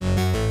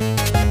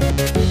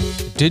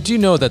Did you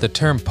know that the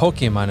term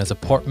Pokemon is a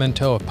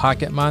portmanteau of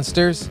pocket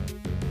monsters?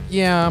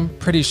 Yeah, I'm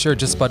pretty sure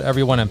just about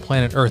everyone on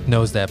planet Earth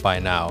knows that by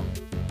now.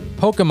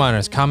 Pokemon are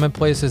as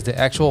commonplace as the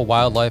actual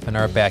wildlife in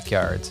our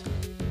backyards.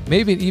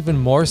 Maybe even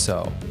more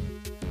so.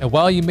 And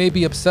while you may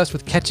be obsessed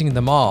with catching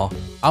them all,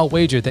 I'll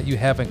wager that you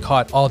haven't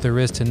caught all there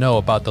is to know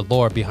about the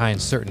lore behind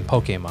certain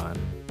Pokemon.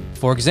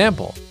 For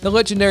example, the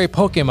legendary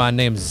Pokemon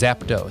named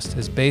Zapdos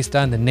is based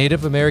on the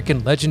Native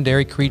American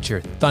legendary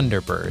creature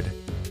Thunderbird.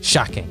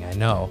 Shocking, I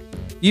know.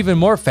 Even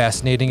more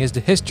fascinating is the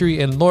history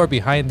and lore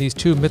behind these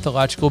two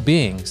mythological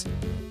beings.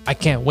 I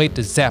can't wait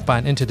to zap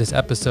on into this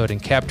episode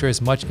and capture as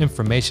much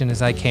information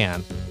as I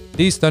can.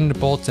 These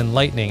thunderbolts and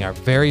lightning are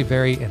very,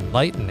 very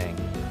enlightening.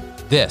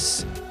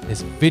 This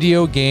is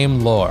Video Game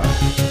Lore.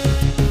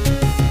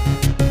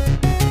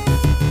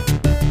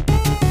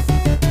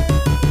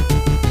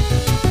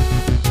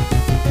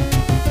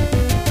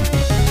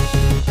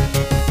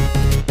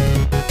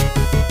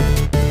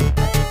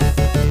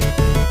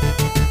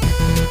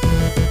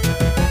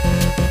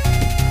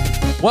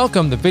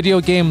 Welcome to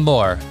Video Game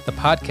Lore, the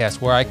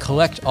podcast where I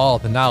collect all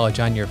the knowledge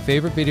on your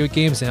favorite video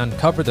games and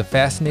uncover the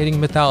fascinating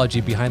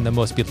mythology behind the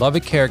most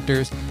beloved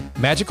characters,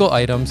 magical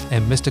items,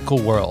 and mystical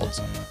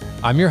worlds.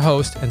 I'm your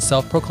host and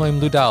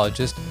self-proclaimed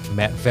ludologist,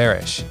 Matt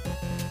Varish.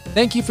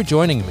 Thank you for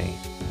joining me.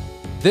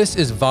 This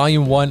is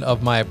Volume 1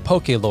 of my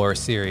Pokelore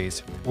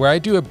series, where I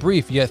do a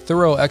brief yet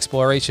thorough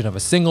exploration of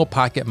a single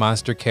pocket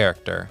monster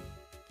character.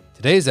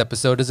 Today's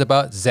episode is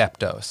about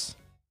Zapdos.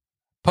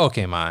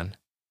 Pokemon.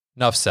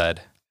 Enough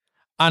said.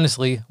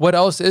 Honestly, what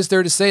else is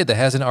there to say that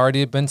hasn't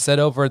already been said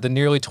over the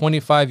nearly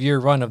 25-year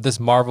run of this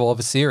marvel of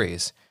a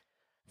series?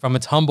 From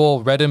its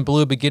humble red and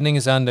blue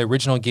beginnings on the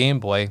original Game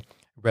Boy,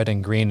 red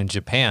and green in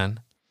Japan,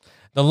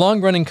 the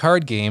long-running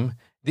card game,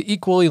 the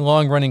equally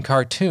long-running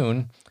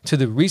cartoon, to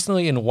the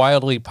recently and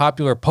wildly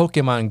popular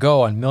Pokemon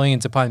Go on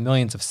millions upon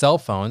millions of cell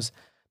phones,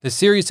 the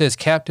series has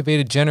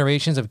captivated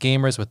generations of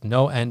gamers with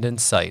no end in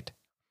sight.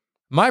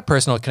 My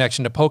personal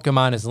connection to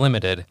Pokemon is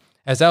limited,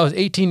 as I was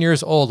 18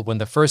 years old when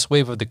the first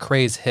wave of the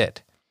craze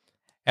hit.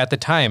 At the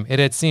time, it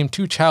had seemed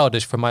too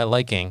childish for my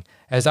liking,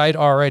 as I'd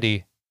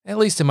already, at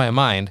least in my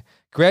mind,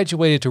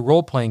 graduated to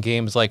role-playing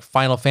games like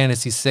Final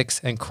Fantasy VI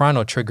and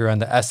Chrono Trigger on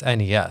the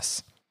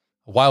SNES.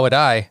 Why would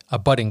I, a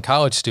budding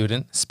college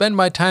student, spend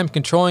my time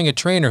controlling a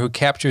trainer who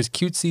captures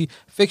cutesy,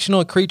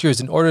 fictional creatures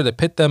in order to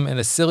pit them in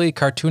a silly,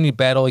 cartoony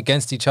battle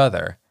against each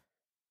other?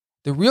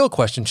 The real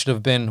question should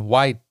have been,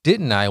 why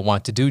didn't I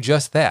want to do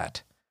just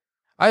that?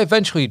 I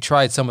eventually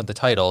tried some of the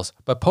titles,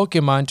 but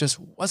Pokemon just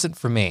wasn't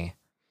for me.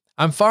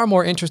 I'm far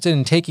more interested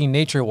in taking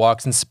nature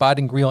walks and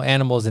spotting real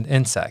animals and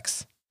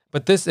insects.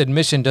 But this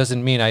admission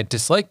doesn't mean I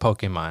dislike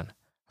Pokemon.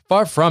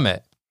 Far from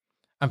it.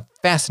 I'm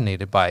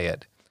fascinated by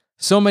it.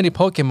 So many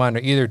Pokemon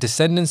are either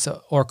descendants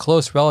or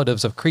close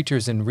relatives of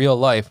creatures in real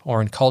life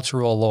or in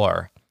cultural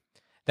lore.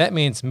 That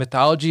means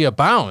mythology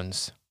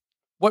abounds.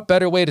 What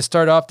better way to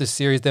start off this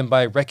series than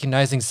by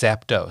recognizing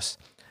Zapdos?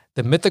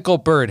 The mythical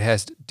bird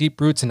has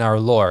deep roots in our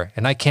lore,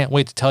 and I can't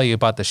wait to tell you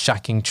about the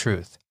shocking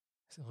truth.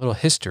 A little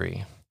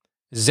history.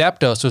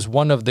 Zapdos was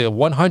one of the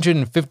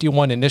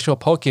 151 initial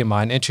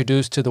Pokemon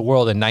introduced to the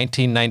world in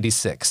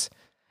 1996.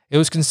 It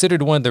was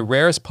considered one of the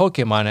rarest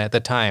Pokemon at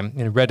the time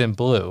in red and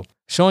blue,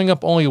 showing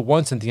up only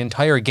once in the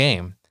entire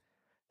game.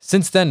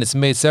 Since then, it's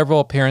made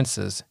several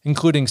appearances,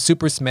 including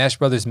Super Smash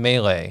Bros.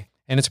 Melee,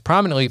 and it's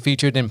prominently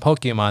featured in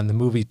Pokemon the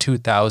movie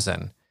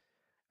 2000.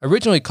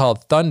 Originally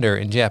called Thunder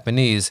in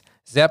Japanese,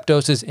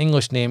 Zapdos'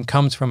 English name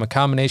comes from a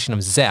combination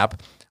of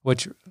zap,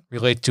 which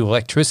relates to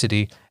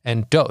electricity,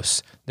 and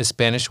dos, the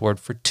Spanish word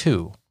for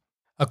two.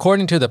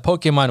 According to the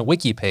Pokemon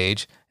Wiki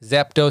page,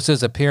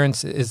 Zapdos'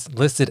 appearance is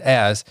listed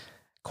as,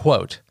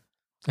 quote,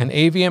 an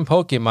avian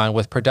Pokemon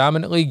with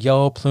predominantly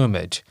yellow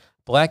plumage,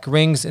 black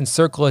rings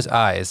encircle his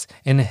eyes,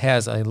 and it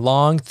has a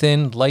long,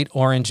 thin, light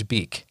orange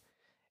beak.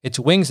 Its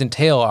wings and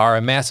tail are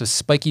a mass of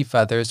spiky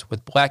feathers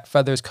with black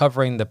feathers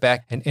covering the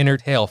back and inner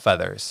tail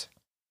feathers.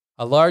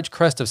 A large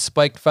crest of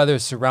spiked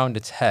feathers surround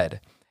its head.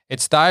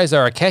 Its thighs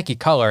are a khaki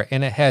color,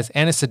 and it has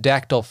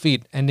anisodactyl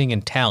feet ending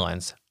in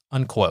talons,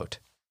 unquote.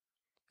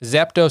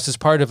 Zapdos is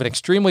part of an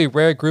extremely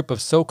rare group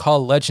of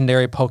so-called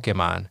legendary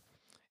Pokemon.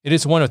 It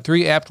is one of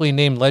 3 aptly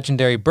named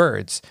legendary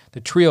birds,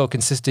 the trio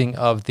consisting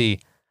of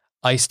the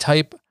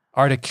Ice-type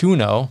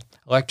Articuno,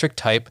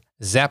 Electric-type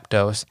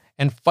Zapdos,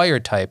 and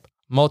Fire-type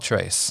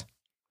Moltres.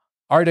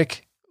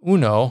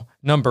 Articuno,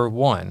 number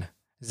 1.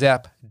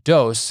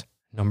 Zapdos,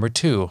 number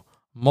 2.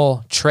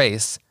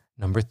 Moltres,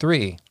 number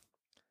 3.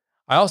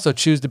 I also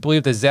choose to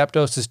believe that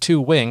Zapdos' 2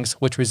 wings,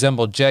 which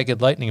resemble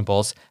jagged lightning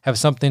bolts, have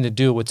something to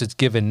do with its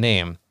given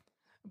name.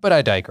 But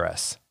I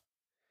digress.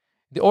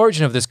 The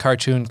origin of this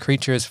cartoon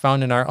creature is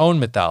found in our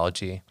own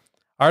mythology.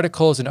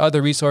 Articles and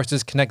other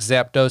resources connect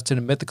Zapdos to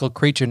the mythical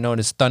creature known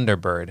as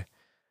Thunderbird.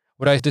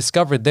 What I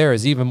discovered there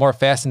is even more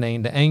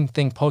fascinating than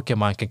anything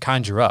Pokemon can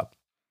conjure up.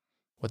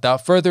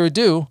 Without further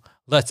ado,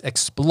 let's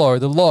explore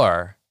the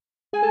lore.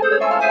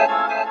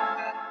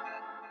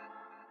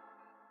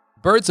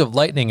 Birds of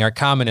lightning are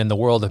common in the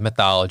world of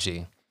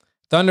mythology.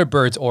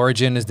 Thunderbird's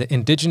origin is the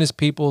indigenous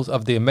peoples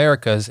of the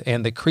Americas,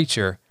 and the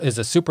creature is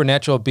a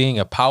supernatural being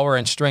of power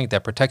and strength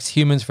that protects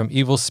humans from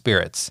evil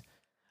spirits.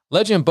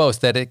 Legend boasts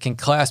that it can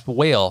clasp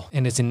whale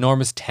in its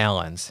enormous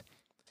talons.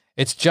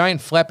 Its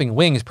giant flapping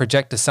wings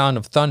project the sound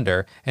of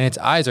thunder, and its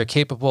eyes are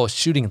capable of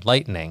shooting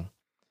lightning.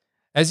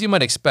 As you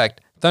might expect,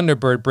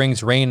 Thunderbird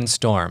brings rain and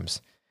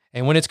storms,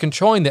 and when it's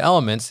controlling the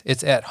elements,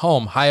 it's at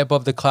home high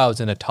above the clouds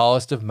in the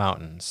tallest of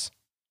mountains.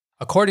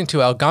 According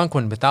to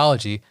Algonquin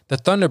mythology, the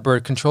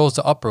Thunderbird controls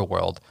the upper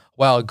world,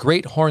 while a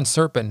great horned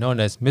serpent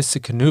known as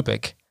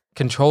Mississauganubik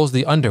controls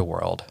the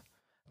underworld.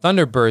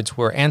 Thunderbirds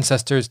were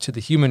ancestors to the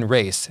human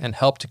race and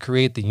helped to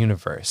create the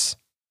universe.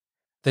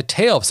 The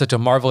tale of such a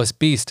marvelous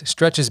beast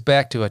stretches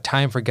back to a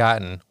time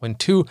forgotten when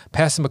two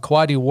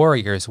Passamaquoddy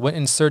warriors went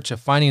in search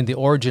of finding the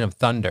origin of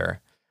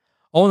thunder.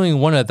 Only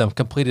one of them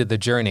completed the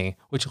journey,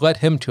 which led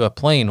him to a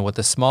plain with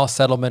a small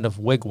settlement of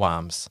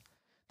wigwams.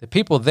 The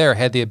people there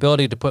had the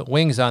ability to put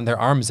wings on their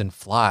arms and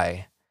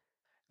fly.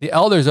 The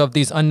elders of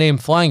these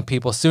unnamed flying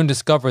people soon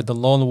discovered the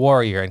lone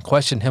warrior and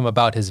questioned him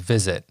about his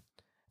visit.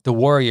 The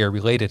warrior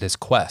related his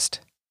quest.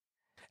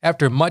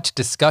 After much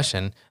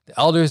discussion, the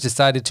elders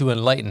decided to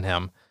enlighten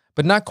him,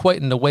 but not quite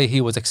in the way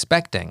he was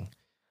expecting.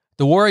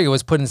 The warrior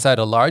was put inside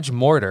a large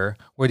mortar,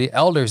 where the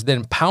elders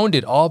then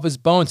pounded all of his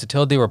bones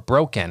until they were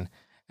broken,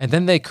 and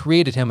then they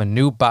created him a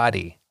new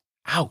body.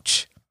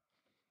 Ouch!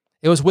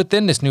 It was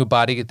within this new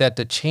body that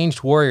the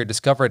changed warrior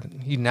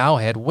discovered he now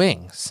had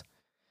wings.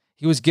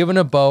 He was given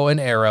a bow and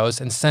arrows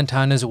and sent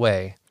on his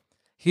way.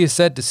 He is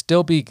said to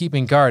still be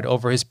keeping guard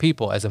over his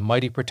people as a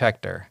mighty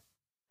protector.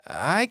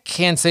 I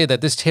can't say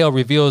that this tale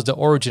reveals the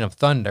origin of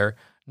thunder,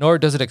 nor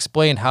does it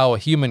explain how a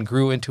human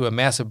grew into a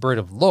massive bird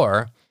of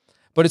lore,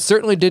 but it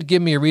certainly did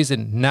give me a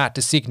reason not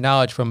to seek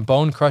knowledge from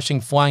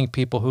bone-crushing flying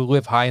people who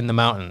live high in the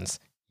mountains.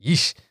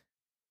 Yeesh.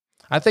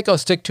 I think I'll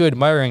stick to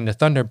admiring the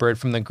Thunderbird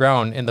from the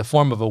ground in the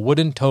form of a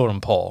wooden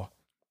totem pole.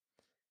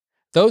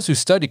 Those who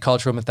study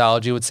cultural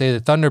mythology would say the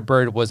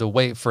Thunderbird was a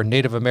way for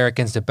Native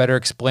Americans to better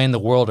explain the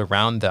world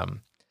around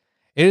them.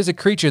 It is a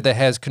creature that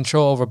has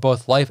control over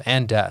both life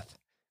and death.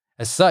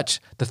 As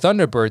such, the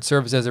Thunderbird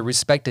serves as a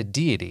respected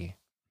deity.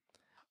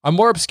 A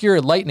more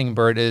obscure lightning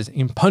bird is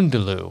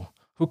Impundulu,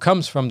 who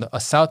comes from a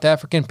South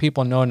African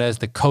people known as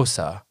the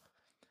Xhosa.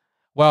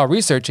 While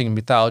researching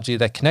mythology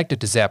that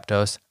connected to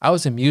Zapdos, I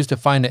was amused to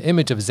find an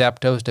image of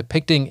Zapdos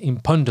depicting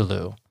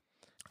Impundulu.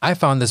 I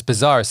found this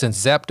bizarre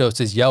since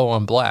Zapdos is yellow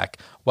and black,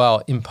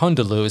 while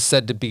Impundulu is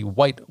said to be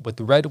white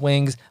with red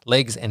wings,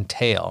 legs, and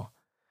tail.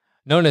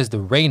 Known as the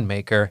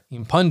Rainmaker,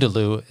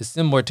 Impundulu is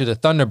similar to the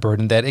Thunderbird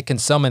in that it can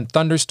summon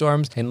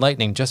thunderstorms and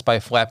lightning just by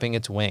flapping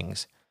its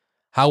wings.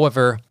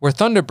 However, where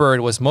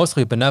Thunderbird was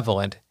mostly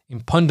benevolent,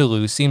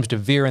 Impundulu seems to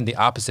veer in the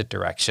opposite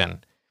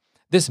direction.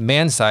 This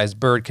man-sized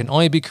bird can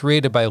only be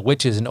created by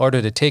witches in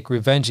order to take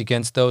revenge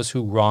against those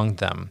who wronged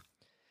them.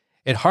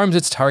 It harms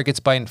its targets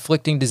by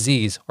inflicting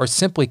disease or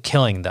simply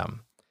killing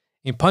them.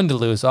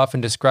 Impundulu is often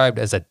described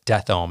as a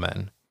death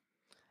omen.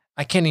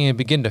 I can't even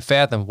begin to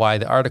fathom why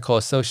the article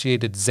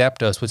associated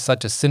Zapdos with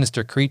such a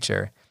sinister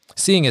creature,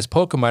 seeing as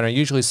Pokemon are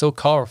usually so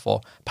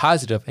colorful,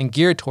 positive, and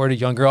geared toward a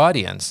younger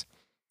audience.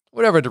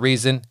 Whatever the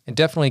reason, it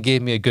definitely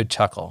gave me a good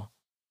chuckle.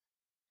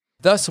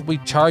 Thus, we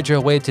charge our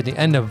way to the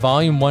end of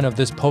Volume 1 of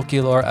this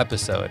Pokélore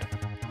episode.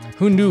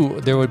 Who knew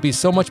there would be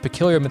so much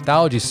peculiar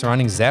mythology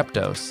surrounding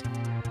Zapdos?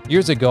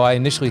 Years ago, I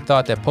initially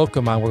thought that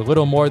Pokemon were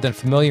little more than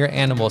familiar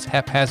animals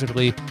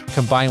haphazardly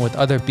combined with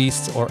other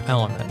beasts or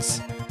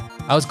elements.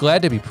 I was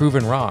glad to be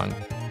proven wrong.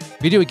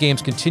 Video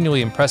games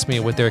continually impress me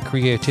with their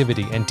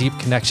creativity and deep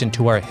connection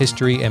to our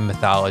history and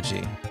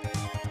mythology.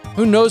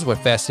 Who knows what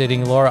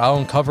fascinating lore I'll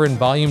uncover in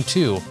Volume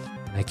 2,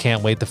 and I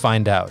can't wait to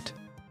find out.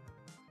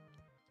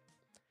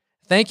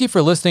 Thank you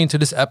for listening to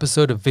this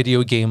episode of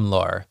Video Game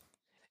Lore.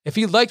 If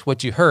you liked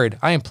what you heard,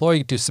 I implore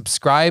you to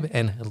subscribe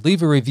and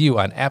leave a review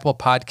on Apple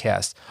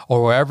Podcasts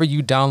or wherever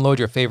you download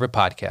your favorite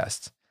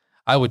podcasts.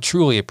 I would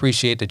truly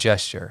appreciate the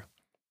gesture.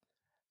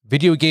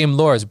 Video Game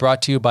Lore is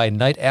brought to you by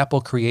Night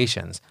Apple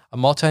Creations, a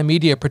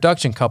multimedia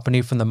production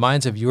company from the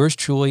minds of yours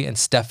truly and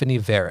Stephanie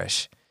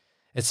Varish.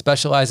 It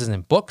specializes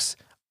in books,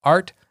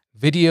 art,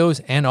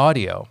 videos, and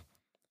audio.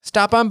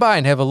 Stop on by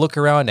and have a look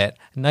around at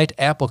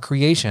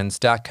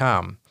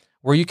nightapplecreations.com,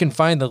 where you can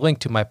find the link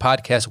to my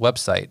podcast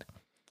website.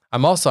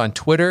 I'm also on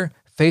Twitter,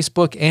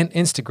 Facebook, and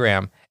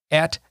Instagram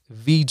at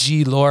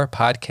VGLore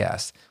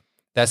Podcast.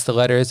 That's the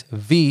letters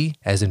V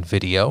as in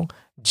video,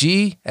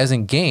 G as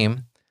in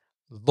game,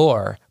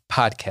 Lore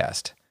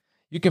Podcast.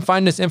 You can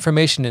find this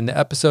information in the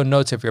episode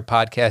notes of your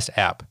podcast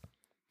app.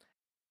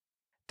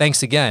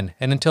 Thanks again,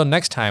 and until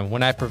next time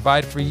when I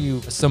provide for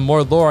you some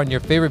more lore on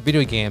your favorite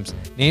video games,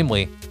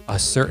 namely a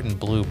certain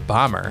blue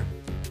bomber,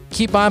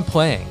 keep on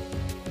playing.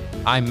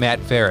 I'm Matt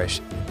Varish.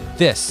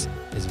 This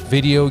is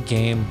Video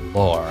Game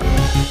Lore.